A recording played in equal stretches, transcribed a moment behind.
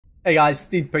Hey guys,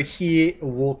 Steedpo here.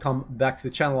 Welcome back to the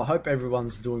channel. I hope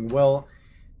everyone's doing well.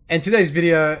 And today's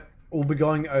video, we'll be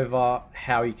going over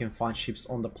how you can find ships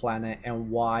on the planet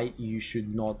and why you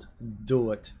should not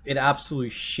do it. It absolutely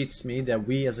shits me that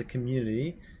we as a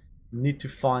community need to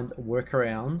find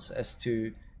workarounds as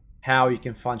to how you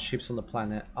can find ships on the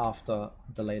planet after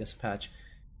the latest patch.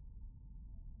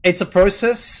 It's a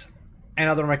process, and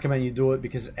I don't recommend you do it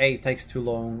because A, it takes too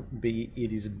long, B,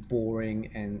 it is boring,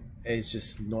 and it's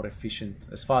just not efficient.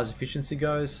 As far as efficiency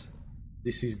goes,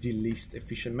 this is the least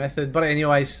efficient method. But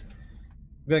anyways,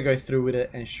 we're gonna go through with it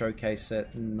and showcase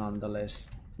it nonetheless.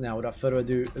 Now, without further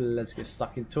ado, let's get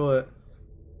stuck into it.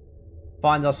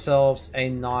 Find ourselves a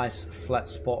nice flat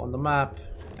spot on the map,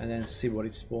 and then see what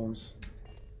it spawns.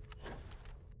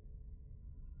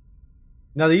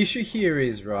 Now the issue here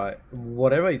is, right,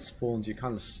 whatever it spawns, you're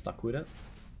kind of stuck with it.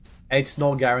 It's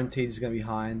not guaranteed it's going to be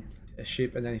behind a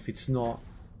ship, and then if it's not,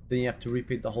 then you have to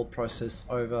repeat the whole process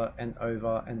over and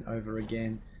over and over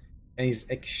again. And it's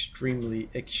extremely,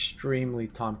 extremely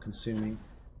time consuming.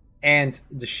 And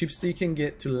the ships that you can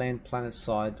get to land planet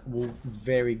side will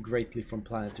vary greatly from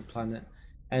planet to planet.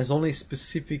 And there's only a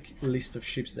specific list of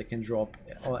ships that can drop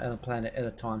on a planet at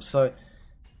a time. So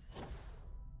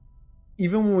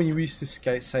even when you use to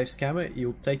save scammer,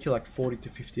 it'll take you like 40 to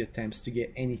 50 attempts to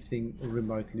get anything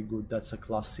remotely good that's a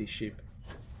class C ship.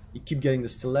 You keep getting the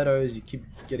stilettos, you keep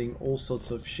getting all sorts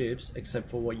of ships except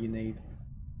for what you need.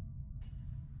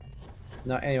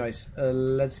 Now anyways,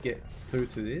 let's get through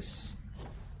to this.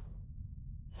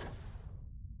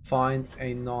 Find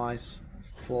a nice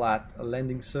flat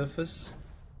landing surface.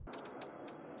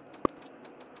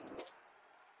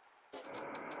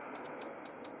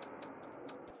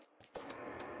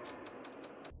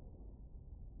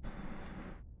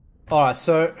 Alright,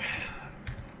 so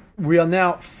we are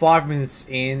now 5 minutes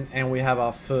in and we have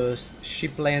our first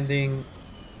ship landing,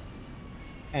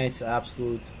 and it's an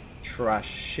absolute trash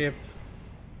ship.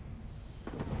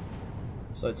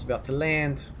 So it's about to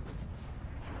land.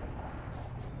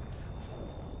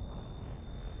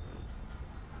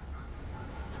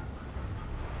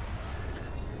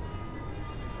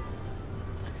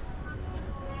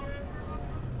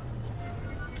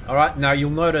 Alright, now you'll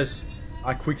notice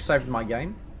I quick saved my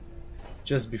game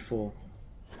just before.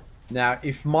 Now,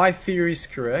 if my theory is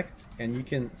correct, and you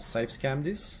can save scam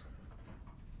this.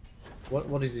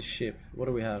 What is this ship? What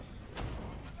do we have?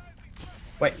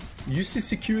 Wait, UC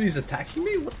Security is attacking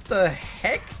me? What the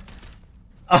heck?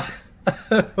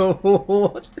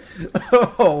 What?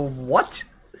 Oh, what?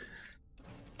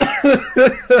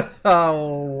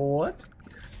 What?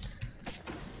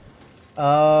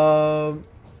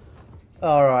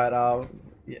 Alright,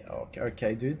 yeah,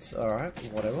 okay, dudes, alright,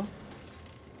 whatever.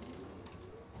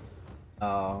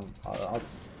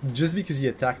 Just because he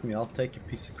attacked me, I'll take a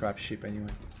piece of crap ship anyway.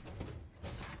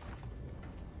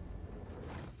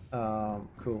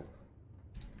 Cool.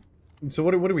 So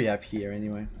what do we have here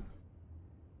anyway?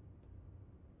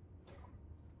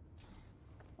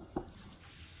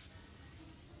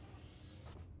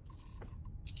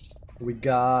 We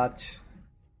got...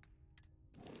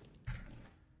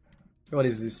 What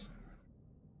is this?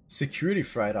 Security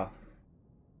freighter.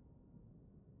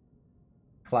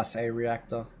 Class A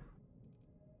reactor.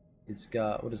 It's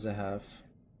got, what does it have?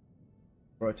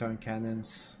 Proton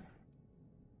cannons.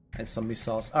 And some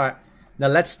missiles. Alright, now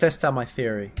let's test out my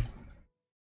theory.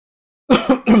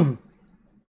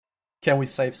 Can we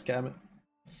save scam it?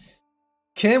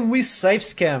 Can we save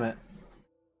scam it?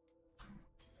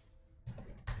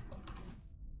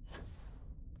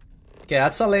 Okay,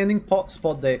 that's a landing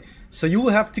spot there. So you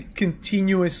will have to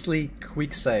continuously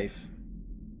quick save.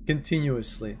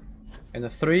 Continuously. And the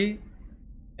 3,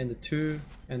 and the 2,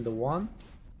 and the 1,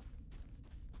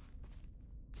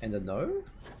 and the no?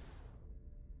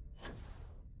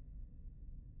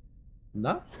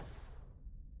 No?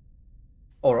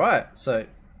 Alright, so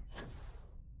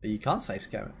you can't save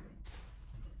scam it.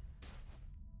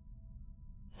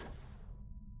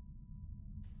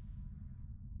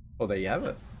 Well, there you have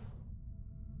it.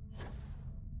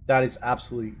 That is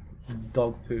absolutely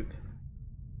dog poop.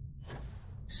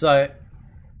 So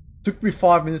took me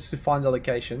 5 minutes to find the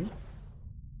location,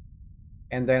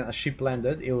 and then a ship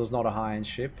landed. It was not a high-end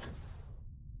ship.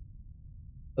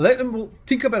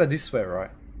 Think about it this way,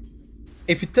 right?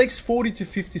 If it takes 40 to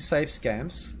 50 save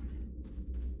scams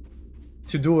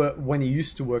to do it when you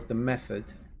used to work the method,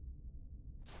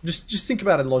 just think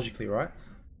about it logically, right?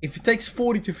 If it takes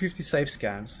 40 to 50 save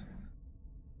scams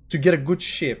to get a good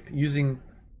ship using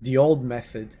the old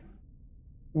method,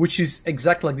 which is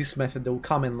exactly like this method that will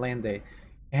come and land there,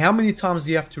 how many times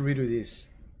do you have to redo this?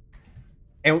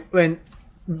 And when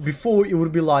before it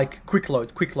would be like quick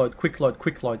load, quick load, quick load,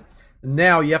 quick load.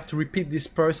 Now you have to repeat this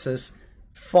process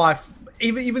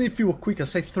even if you were quicker,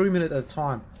 say 3 minutes at a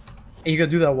time, and you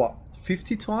gotta do that what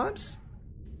 50 times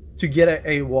to get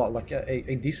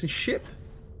a decent ship.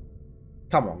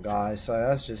 Come on, guys. So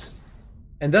that's just,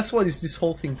 and that's what this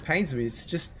whole thing pains me. It's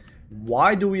just,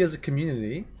 why do we as a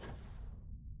community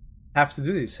have to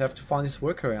do this? Have to find these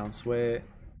workarounds where,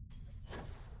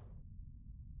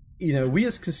 you know, we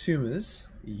as consumers,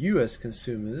 you as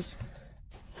consumers,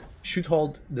 should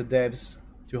hold the devs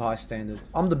to high standard.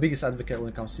 I'm the biggest advocate when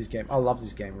it comes to this game. I love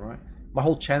this game, right? My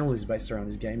whole channel is based around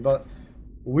this game, but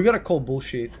we gotta call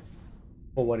bullshit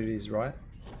for what it is, right?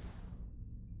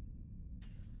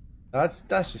 That's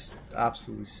just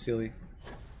absolutely silly.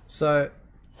 So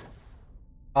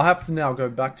I have to now go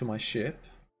back to my ship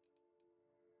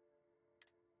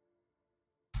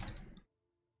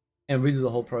and redo the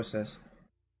whole process.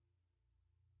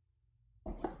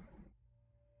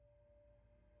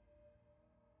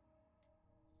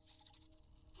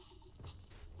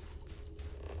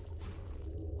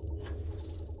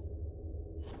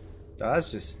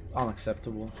 That's just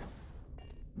unacceptable.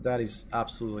 That is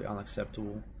absolutely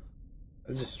unacceptable.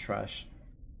 It's just trash.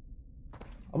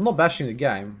 I'm not bashing the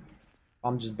game.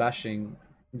 I'm just bashing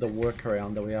the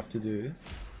workaround that we have to do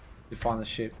to find the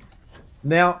ship.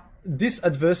 Now, this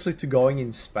adversely to going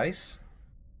in space.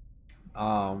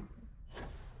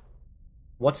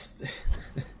 What's...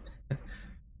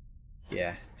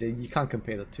 yeah, you can't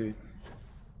compare the two.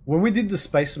 When we did the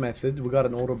space method, we got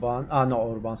an Autobahn, not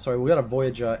Autobahn, sorry, we got a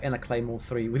Voyager and a Claymore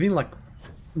 3 within like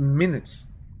minutes.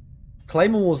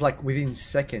 Claymore was like within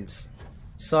seconds.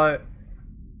 So,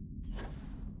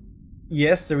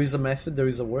 yes, there is a method, there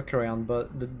is a workaround,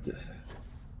 but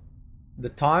the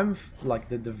time, like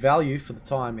the value for the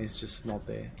time is just not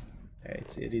there.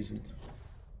 It isn't.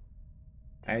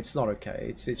 And it's not okay.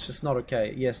 It's just not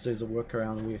okay. Yes, there's a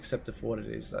workaround, we accept it for what it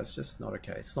is. That's just not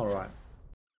okay. It's not right.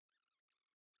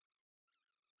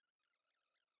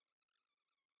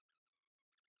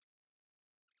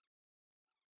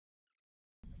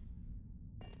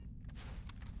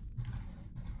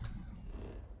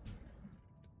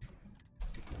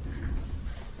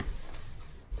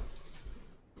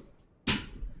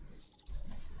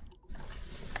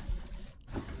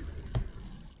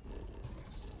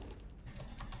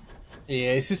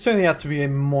 Yeah, this is turning out to be a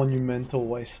monumental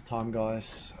waste of time,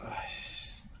 guys. I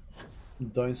just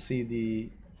don't see the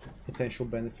potential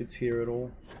benefits here at all.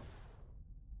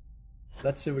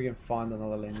 Let's see if we can find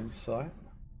another landing site.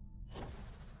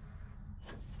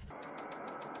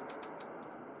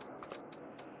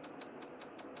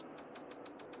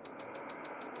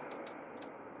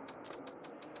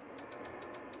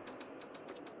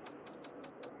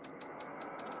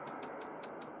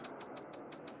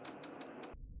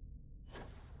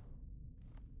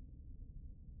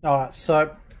 Alright,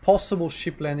 so possible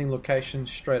ship landing location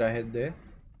straight ahead there.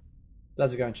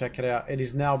 Let's go and check it out. It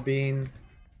is now been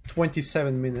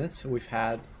 27 minutes. We've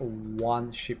had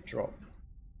one ship drop.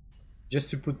 Just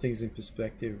to put things in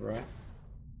perspective, right?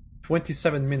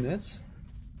 27 minutes,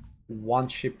 one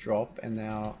ship drop, and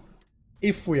now,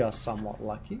 if we are somewhat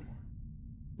lucky,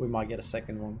 we might get a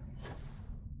second one.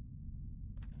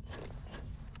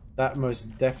 That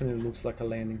most definitely looks like a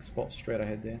landing spot straight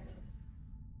ahead there.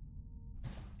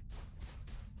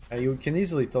 You can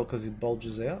easily tell because it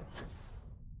bulges out.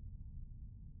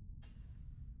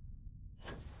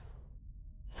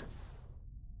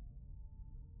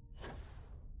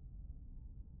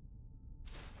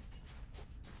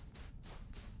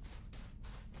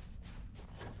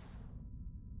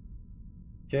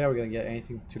 Okay, are we gonna get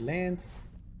anything to land?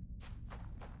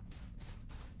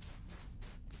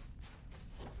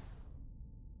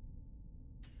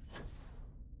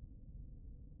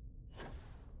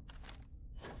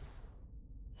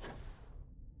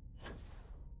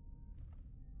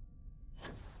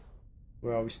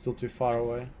 Well, are we still too far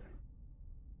away?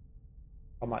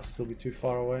 I might still be too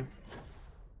far away.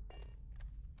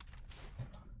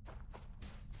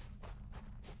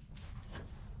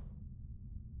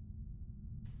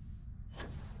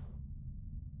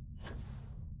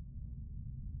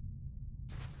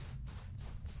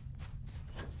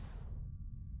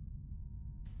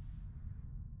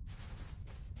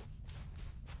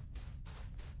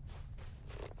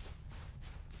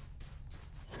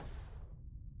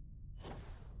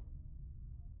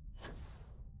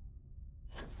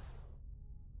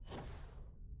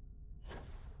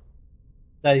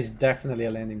 That is definitely a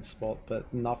landing spot,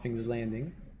 but nothing's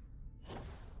landing.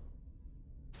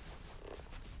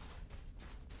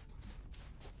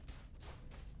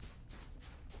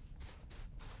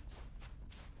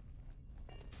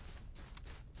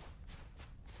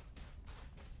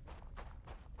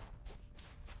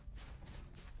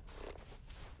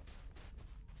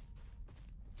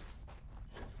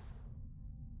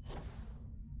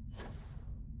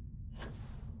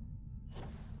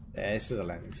 Yeah, this is a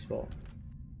landing spot.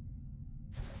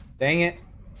 Dang it.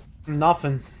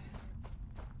 Nothing.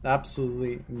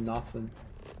 Absolutely nothing.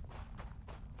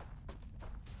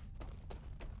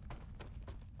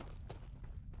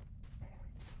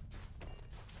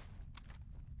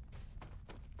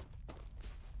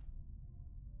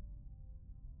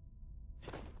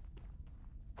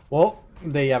 Well,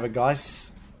 there you have it,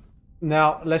 guys.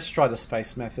 Now, let's try the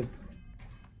space method.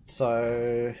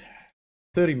 So,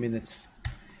 30 minutes.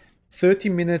 30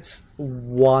 minutes,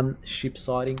 one ship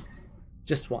sighting.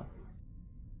 Just one.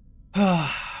 Alright,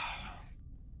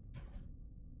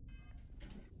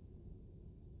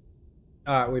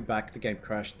 we're back. The game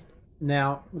crashed.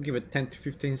 Now, we'll give it 10 to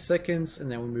 15 seconds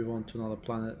and then we move on to another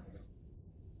planet.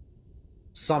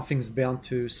 Something's bound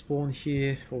to spawn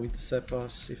here or intercept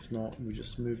us. If not, we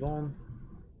just move on.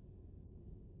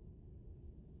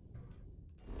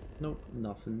 Nope,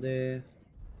 nothing there.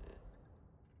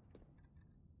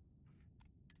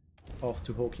 Off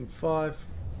to Hawking 5.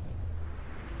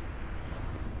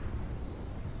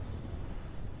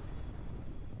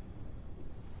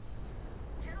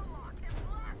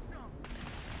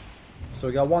 So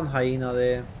we got one hyena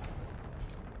there.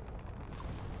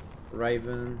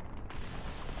 Raven.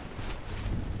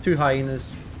 Two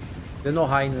hyenas. They're not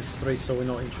hyenas 3, so we're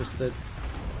not interested.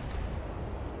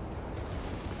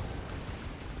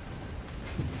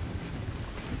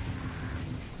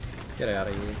 Get out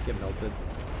of here, get melted.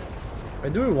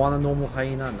 Do we want a normal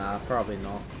hyena? Nah, probably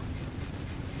not.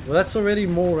 Well, that's already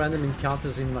more random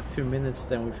encounters in like 2 minutes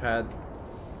than we've had.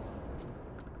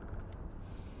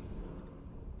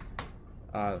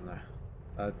 I don't know.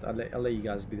 I'll let you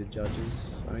guys be the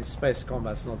judges. I mean, space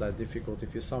combat's not that difficult.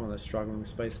 If you're someone that's struggling with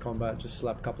space combat, just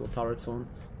slap a couple of turrets on.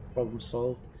 Problem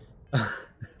solved. I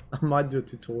might do a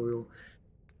tutorial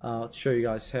to show you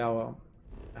guys how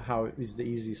is the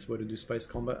easiest way to do space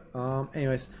combat.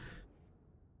 Anyways,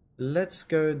 let's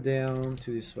go down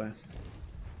to this way.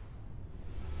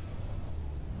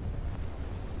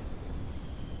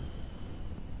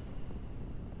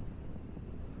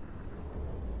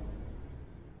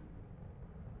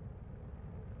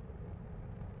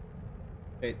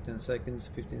 Okay, 10 seconds,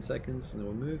 15 seconds, and then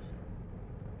we'll move.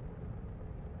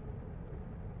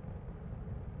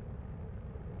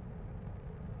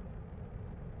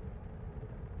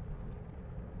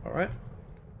 Alright.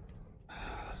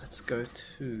 Let's go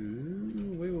to...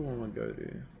 where we want to go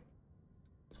to?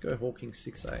 Let's go Hawking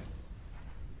 6A.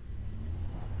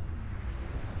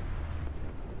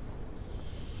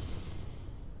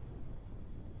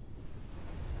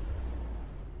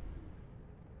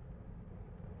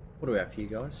 What do we have here,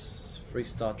 guys?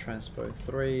 Freestar Transpo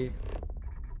 3.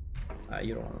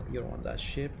 You don't want that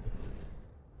ship.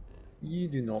 You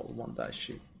do not want that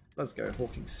ship. Let's go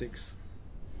Hawking 6.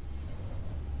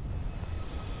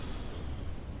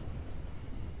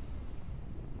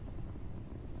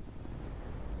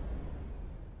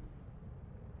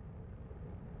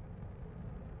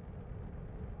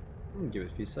 Give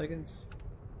it a few seconds.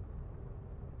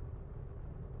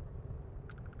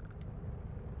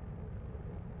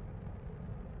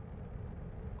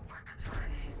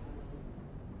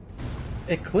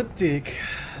 Ecliptic,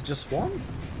 just one?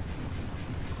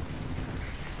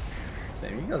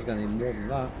 Damn, you guys gonna need more than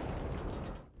that.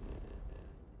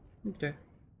 Okay.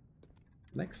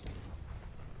 Next.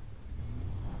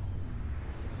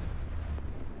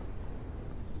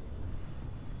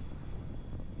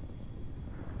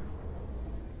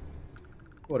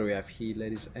 What do we have here,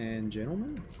 ladies and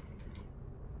gentlemen?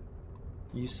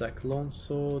 USAC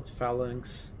Longsword,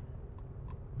 Phalanx.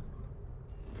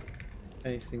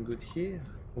 Anything good here?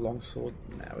 Longsword?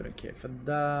 Nah, we don't care for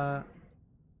that.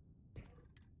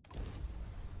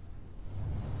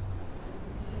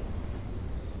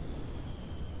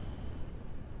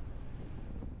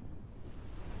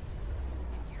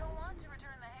 If you don't want to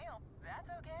return the hail, that's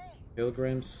okay.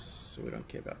 Pilgrims, we don't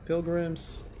care about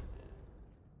pilgrims.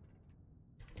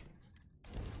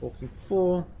 Hawking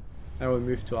 4. Now we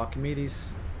move to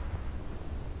Archimedes.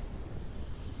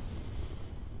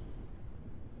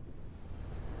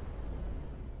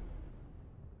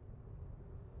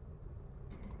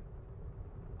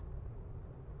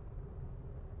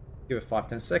 Give it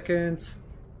 5-10 seconds.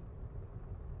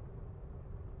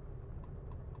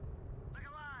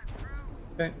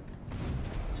 Okay.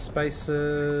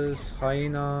 Spaces,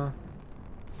 hyena.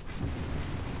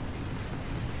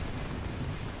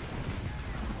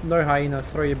 No hyena,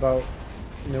 3 about.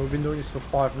 You know, we've been doing this for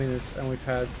 5 minutes and we've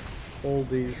had all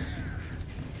these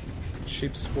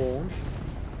ships spawn.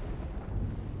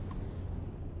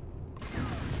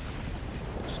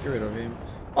 Just get rid of him.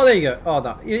 Oh, there you go. Oh,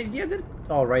 no. Yeah,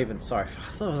 oh, Raven. Sorry. I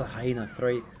thought it was a hyena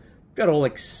 3. Got all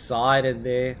excited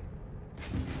there.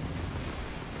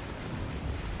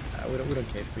 We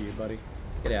don't care for you, buddy.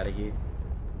 Get out of here.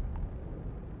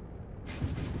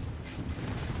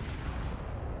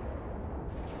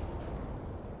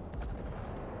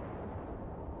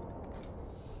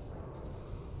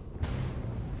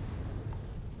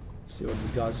 Let's see what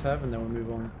these guys have and then we'll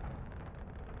move on.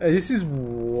 This is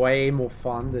way more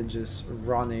fun than just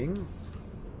running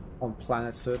on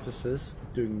planet surfaces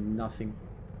doing nothing.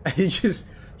 You're just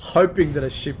hoping that a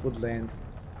ship would land.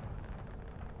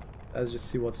 Let's just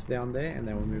see what's down there and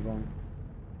then we'll move on.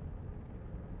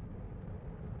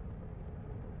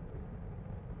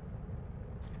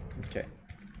 Okay.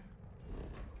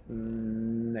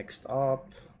 Next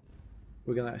up,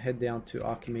 we're gonna head down to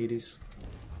Archimedes.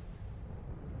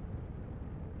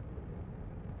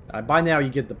 By now you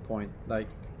get the point. Like,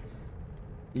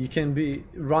 you can be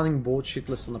running bored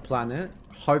shitless on the planet,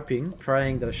 hoping,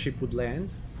 praying that a ship would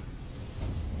land,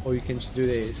 or you can just do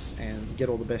this and get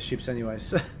all the best ships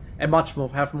anyways, and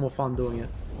have more fun doing it,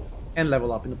 and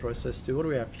level up in the process too. What do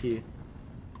we have here?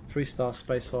 3-star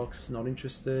Spacehawks, not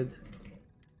interested.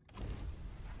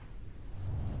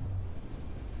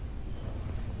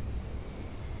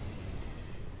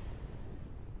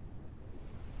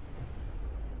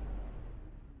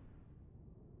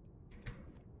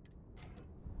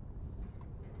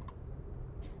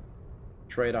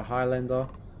 Trade a Highlander.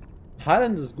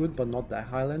 Highlander's good, but not that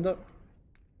Highlander.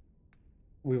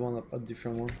 We want a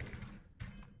different one.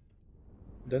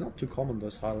 They're not too common,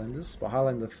 those Highlanders, but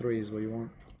Highlander 3 is what you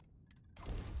want.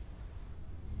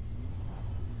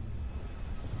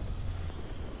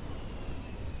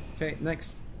 Okay,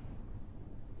 next.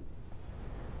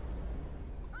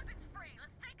 Weapons free.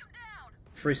 Let's take them down.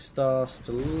 3-star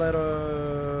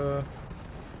Stiletto.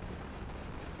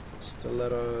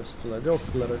 Stiletto. They're all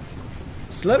Stiletto.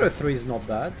 Stiletto 3 is not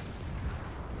bad.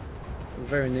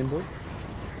 Very nimble. This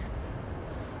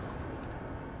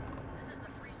is the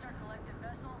Freestar Collective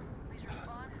vessel. Please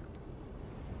respond.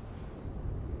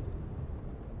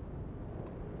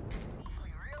 We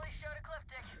really showed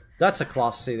Ecliptic. That's a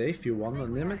Class C there. If you want the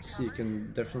Nimitz, you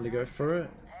can definitely go for it.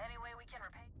 Any way we can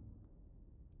repay.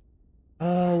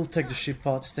 I'll take the ship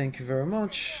parts, thank you very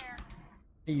much.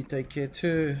 You take care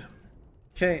too.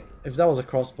 Okay, if that was a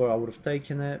crossbow I would have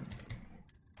taken it.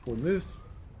 We'll move.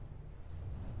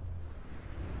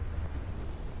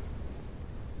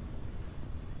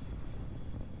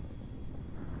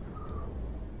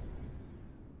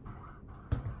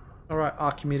 Alright,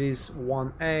 Archimedes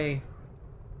 1A.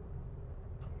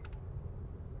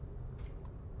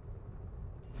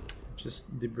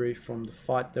 Just debris from the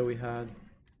fight that we had.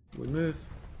 We move.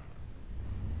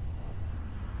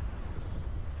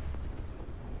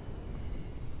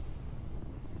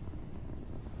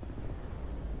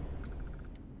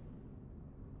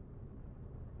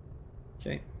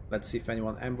 Okay, let's see if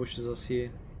anyone ambushes us here.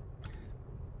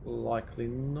 Likely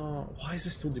not. Why is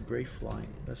there still debris flying?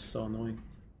 That's so annoying.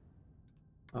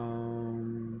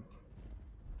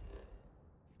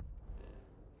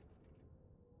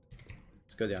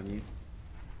 Let's go down here.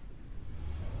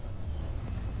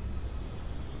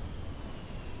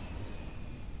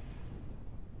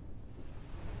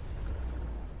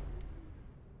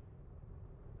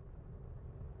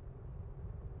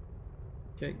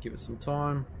 Okay, give it some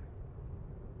time.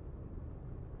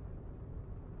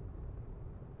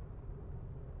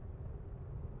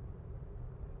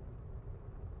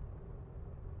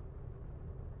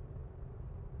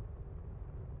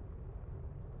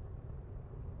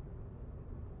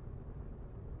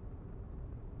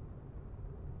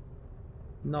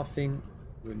 Nothing.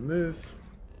 We'll move.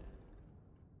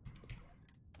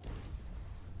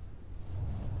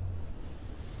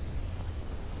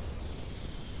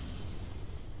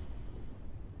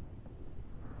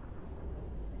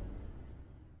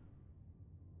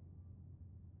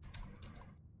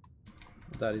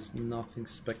 That is nothing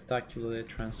spectacular.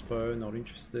 Transpo, not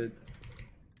interested.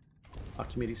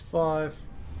 Archimedes 5.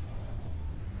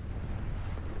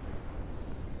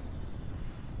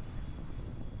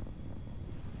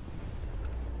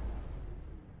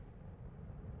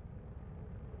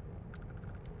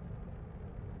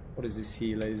 What is this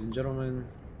here, ladies and gentlemen?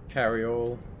 Carry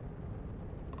all.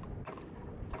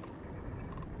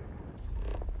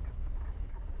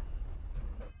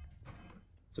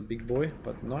 It's a big boy,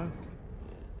 but no.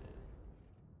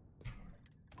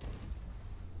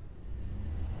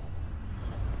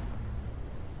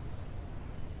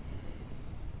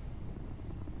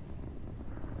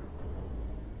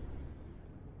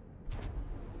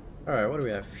 Alright, what do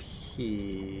we have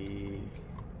here?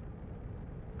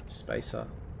 Spacer.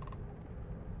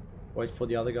 Wait for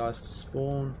the other guys to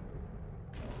spawn.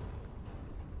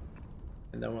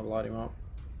 And then we'll light him up.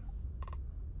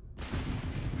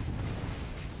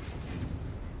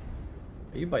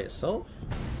 Are you by yourself?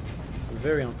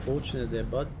 Very unfortunate there,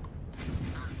 bud.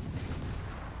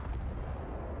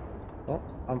 Well,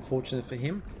 unfortunate for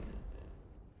him.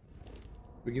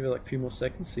 We'll give it like a few more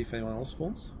seconds, see if anyone else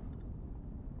spawns.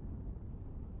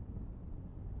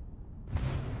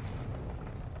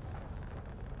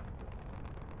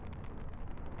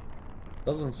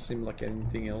 Doesn't seem like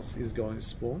anything else is going to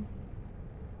spawn.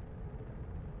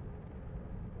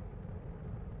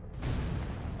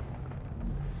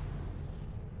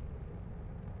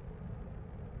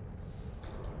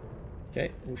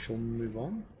 Okay, we shall move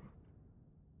on.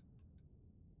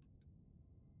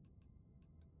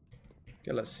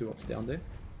 Okay, let's see what's down there.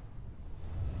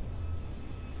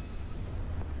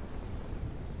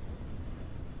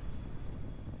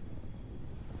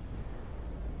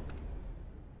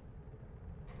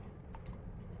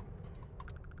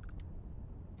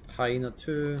 Hyena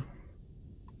 2.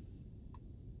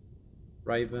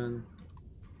 Raven.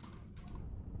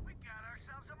 We got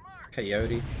ourselves a mark.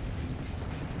 Coyote.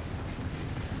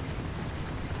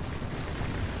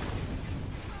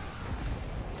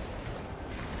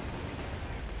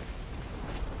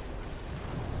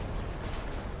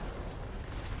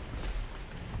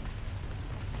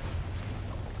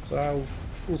 So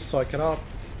we'll soak it up.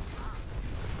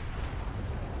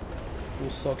 We'll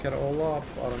soak it all up.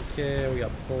 I don't care. We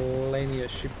got plenty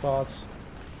of ship parts.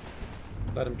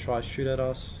 Let them try shoot at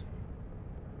us.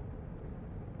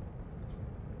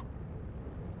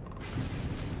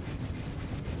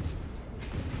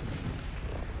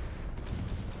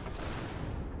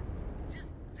 Just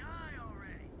die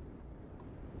already.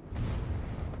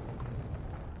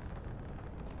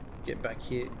 Get back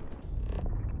here.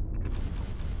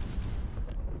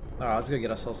 Alright, let's go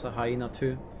get ourselves a hyena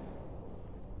too.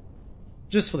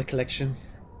 Just for the collection.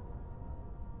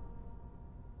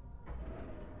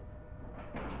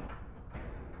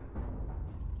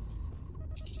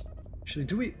 Actually,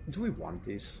 do we want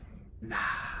this? Nah.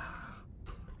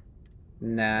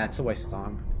 Nah, it's a waste of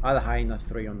time. Either hyena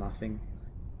 3 or nothing.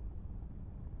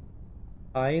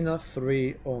 Hyena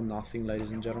 3 or nothing,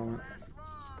 ladies and gentlemen. Last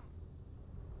long.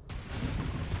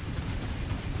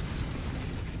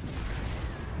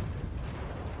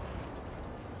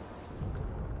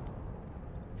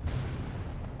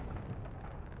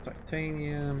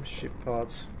 Titanium, ship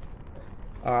parts.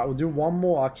 Alright, we'll do one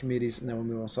more Archimedes and then we'll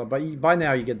move on. So by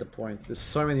now you get the point. There's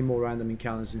so many more random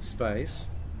encounters in space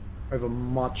over a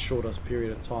much shorter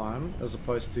period of time as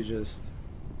opposed to just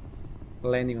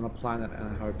landing on a planet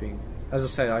and hoping. As I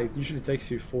said, it usually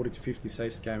takes you 40 to 50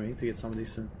 save scamming to get some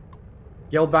decent.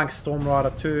 Gelbank Storm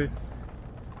Rider 2.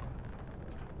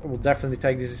 We'll definitely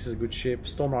take this. This is a good ship.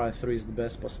 Storm Rider 3 is the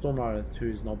best, but Storm Rider 2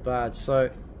 is not bad. So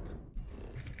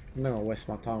I'm not gonna waste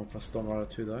my time with a Storm Rider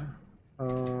 2 though.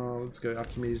 Let's go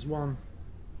Archimedes 1.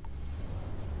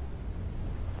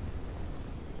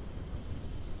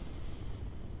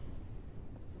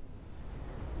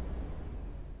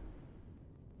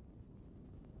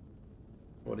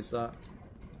 What is that?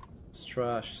 It's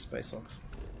trash, Space Ox.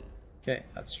 Okay,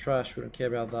 that's trash, we don't care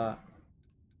about that.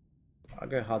 I'll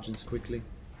go Hudgens quickly.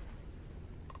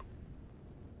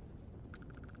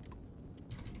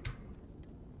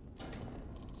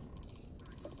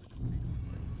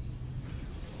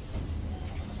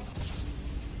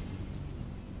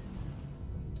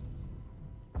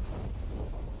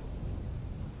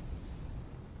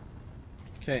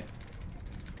 Okay.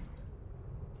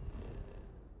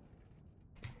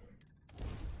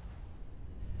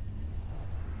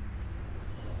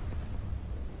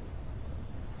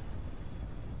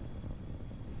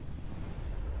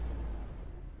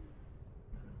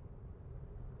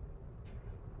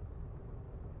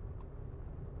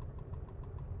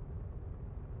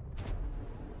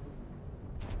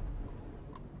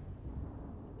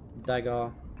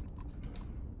 Dagger.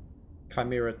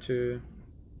 Chimera 2.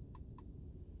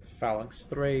 Phalanx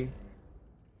 3.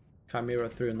 Chimera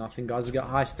 3 or nothing. Guys, we got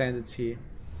high standards here.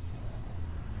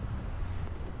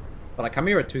 But a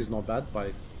Chimera 2 is not bad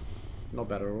not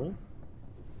bad at all.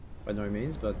 By no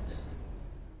means, but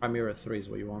Chimera 3 is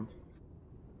what you want.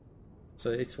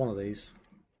 So it's one of these.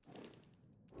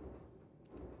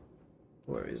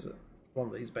 Where is it? One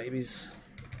of these babies.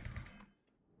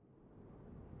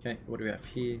 Okay, what do we have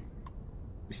here?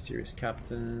 Mysterious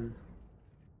Captain.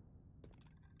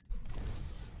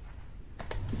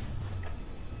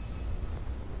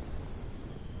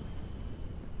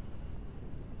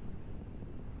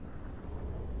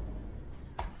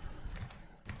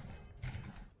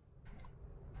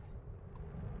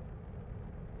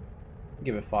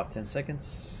 Give it 5-10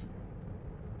 seconds.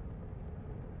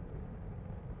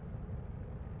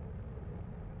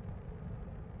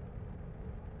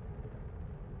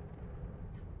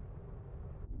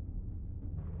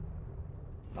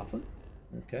 Nothing?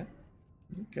 Okay.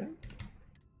 Okay.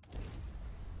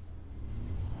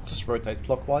 Just rotate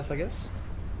clockwise, I guess.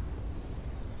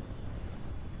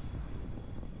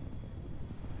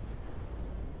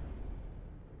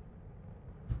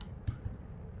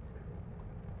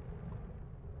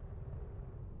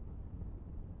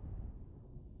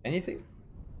 Anything?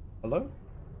 Hello?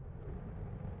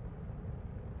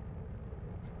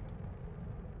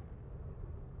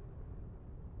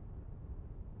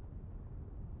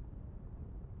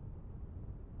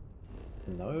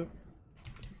 No.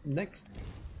 Next.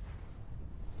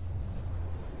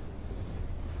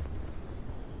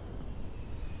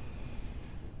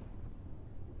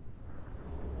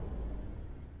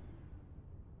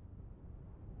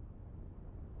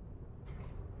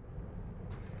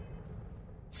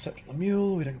 Settle a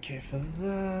mule, we don't care for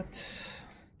that.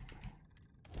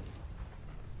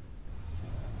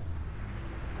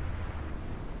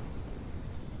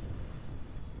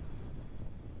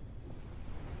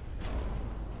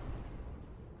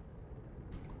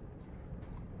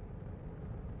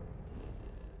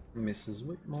 Mrs.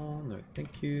 Whitmore, no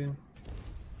thank you.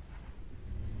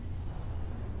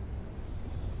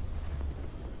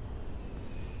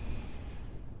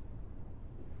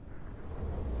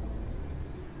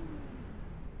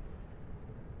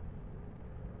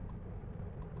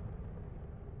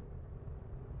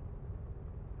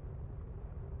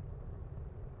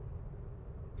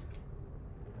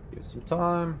 Give it some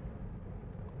time.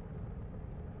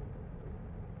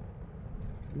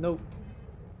 Nope.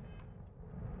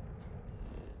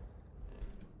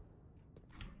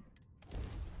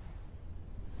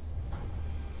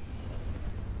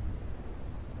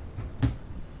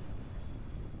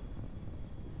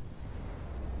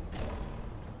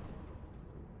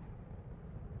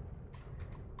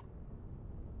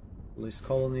 Police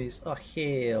colonies. Oh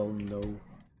hell no.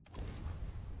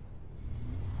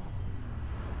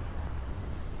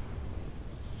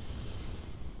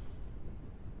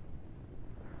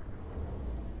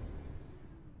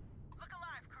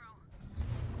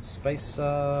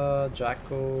 Spacer,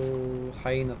 Jackal,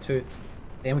 Hyena 2.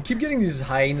 And we keep getting these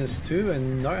Hyenas 2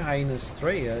 and no Hyenas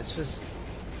 3. It's just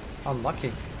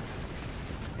unlucky.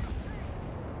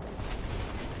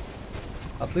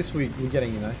 At least we're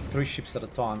getting, you know, 3 ships at a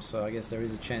time, so I guess there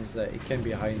is a chance that it can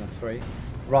be a Hyena 3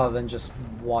 rather than just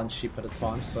 1 ship at a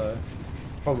time, so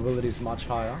probability is much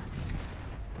higher.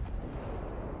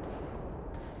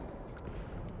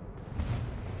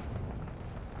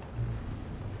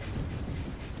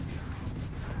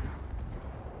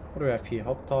 What do we have here?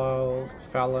 Hoptile,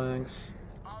 Phalanx.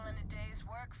 All in a day's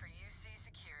work for UC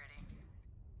security.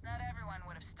 Not everyone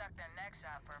would have stuck their necks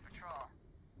out for a patrol.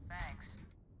 Thanks.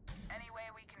 Any way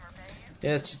we can repay you?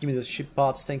 Yes, just give me those ship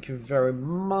parts, thank you very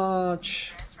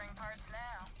much. Transferring parts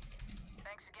now.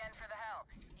 Thanks again for the help.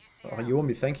 UC Oh, you won't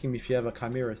be thanking me if you have a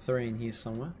Chimera 3 in here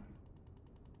somewhere.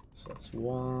 So that's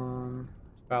 1,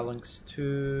 Phalanx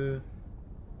 2.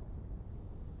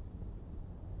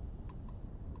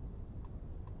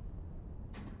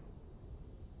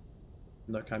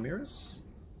 No chimeras?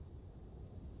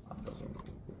 That doesn't look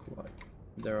like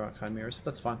there are chimeras.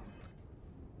 That's fine.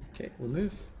 Okay, we'll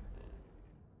move.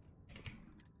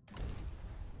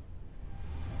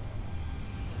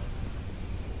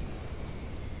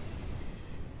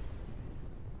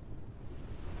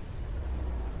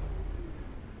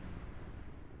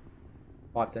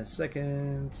 Five, 10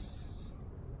 seconds.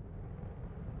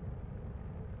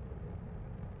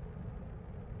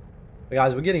 But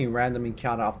guys, we're getting random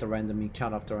encounter after random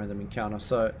encounter after random encounter,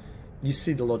 so you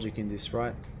see the logic in this,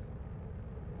 right?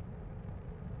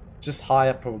 Just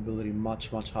higher probability, much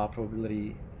higher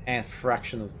probability, and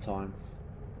fraction of the time.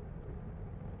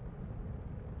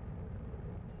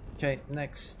 Okay,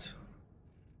 next.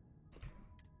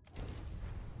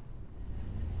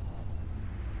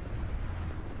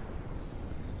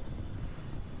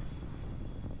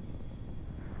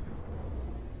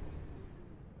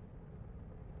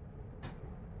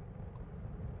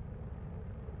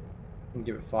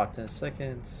 Give it 5-10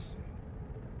 seconds.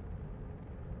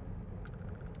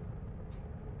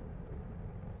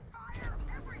 Fire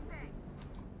everything!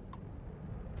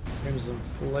 Crimson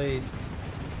Fleet.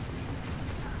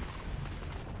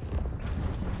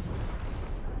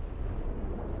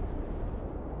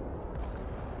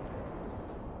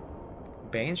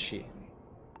 Banshee.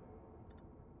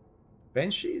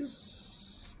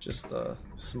 Banshee's just a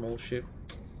small ship.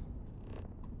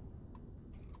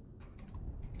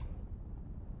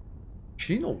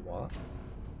 You know what?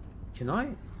 Can I?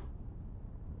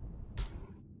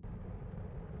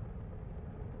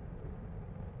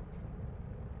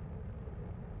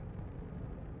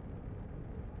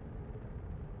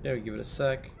 Yeah, we'll give it a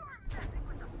sec.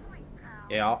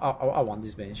 Yeah, I want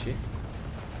this Banshee.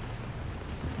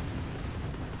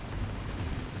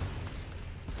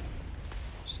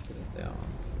 Just get it down.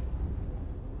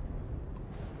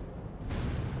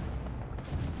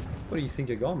 What do you think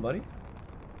you're going, buddy?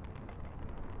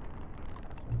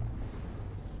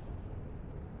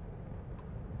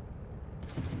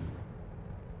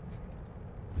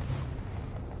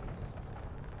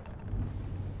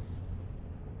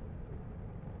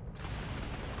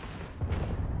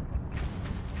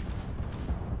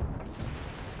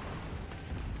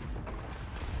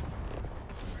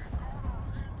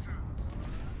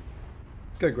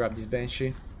 Go grab this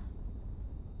Banshee.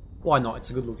 Why not? It's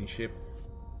a good looking ship.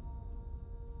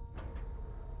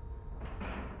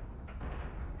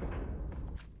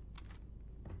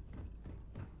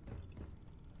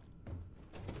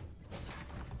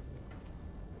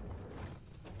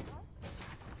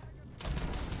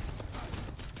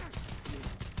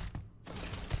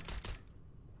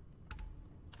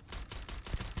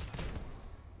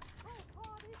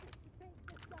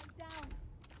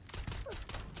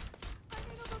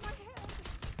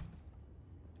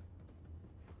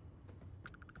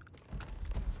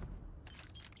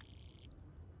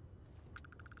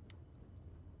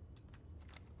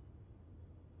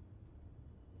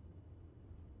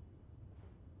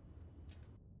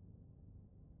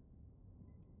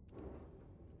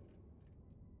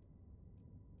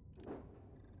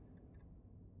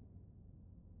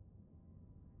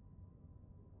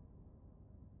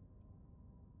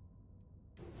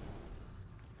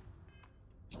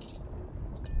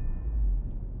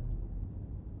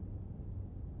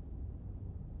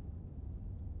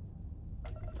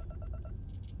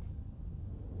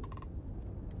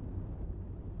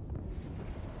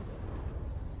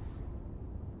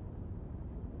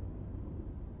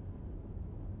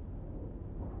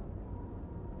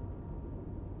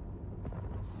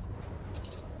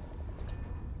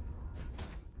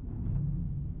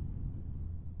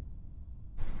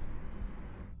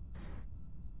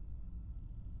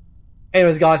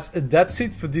 Anyways guys, that's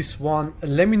it for this one.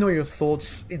 Let me know your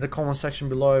thoughts in the comment section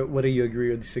below, whether you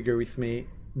agree or disagree with me.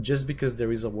 Just because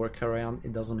there is a workaround,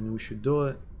 it doesn't mean we should do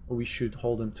it, or we should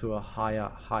hold them to a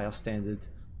higher standard.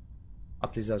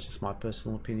 At least that's just my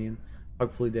personal opinion.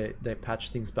 Hopefully they patch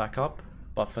things back up,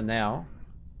 but for now,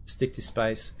 stick to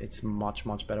space. It's much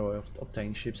better way of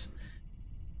obtaining ships.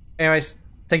 Anyways,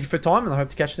 thank you for your time, and I hope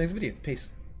to catch you next video. Peace.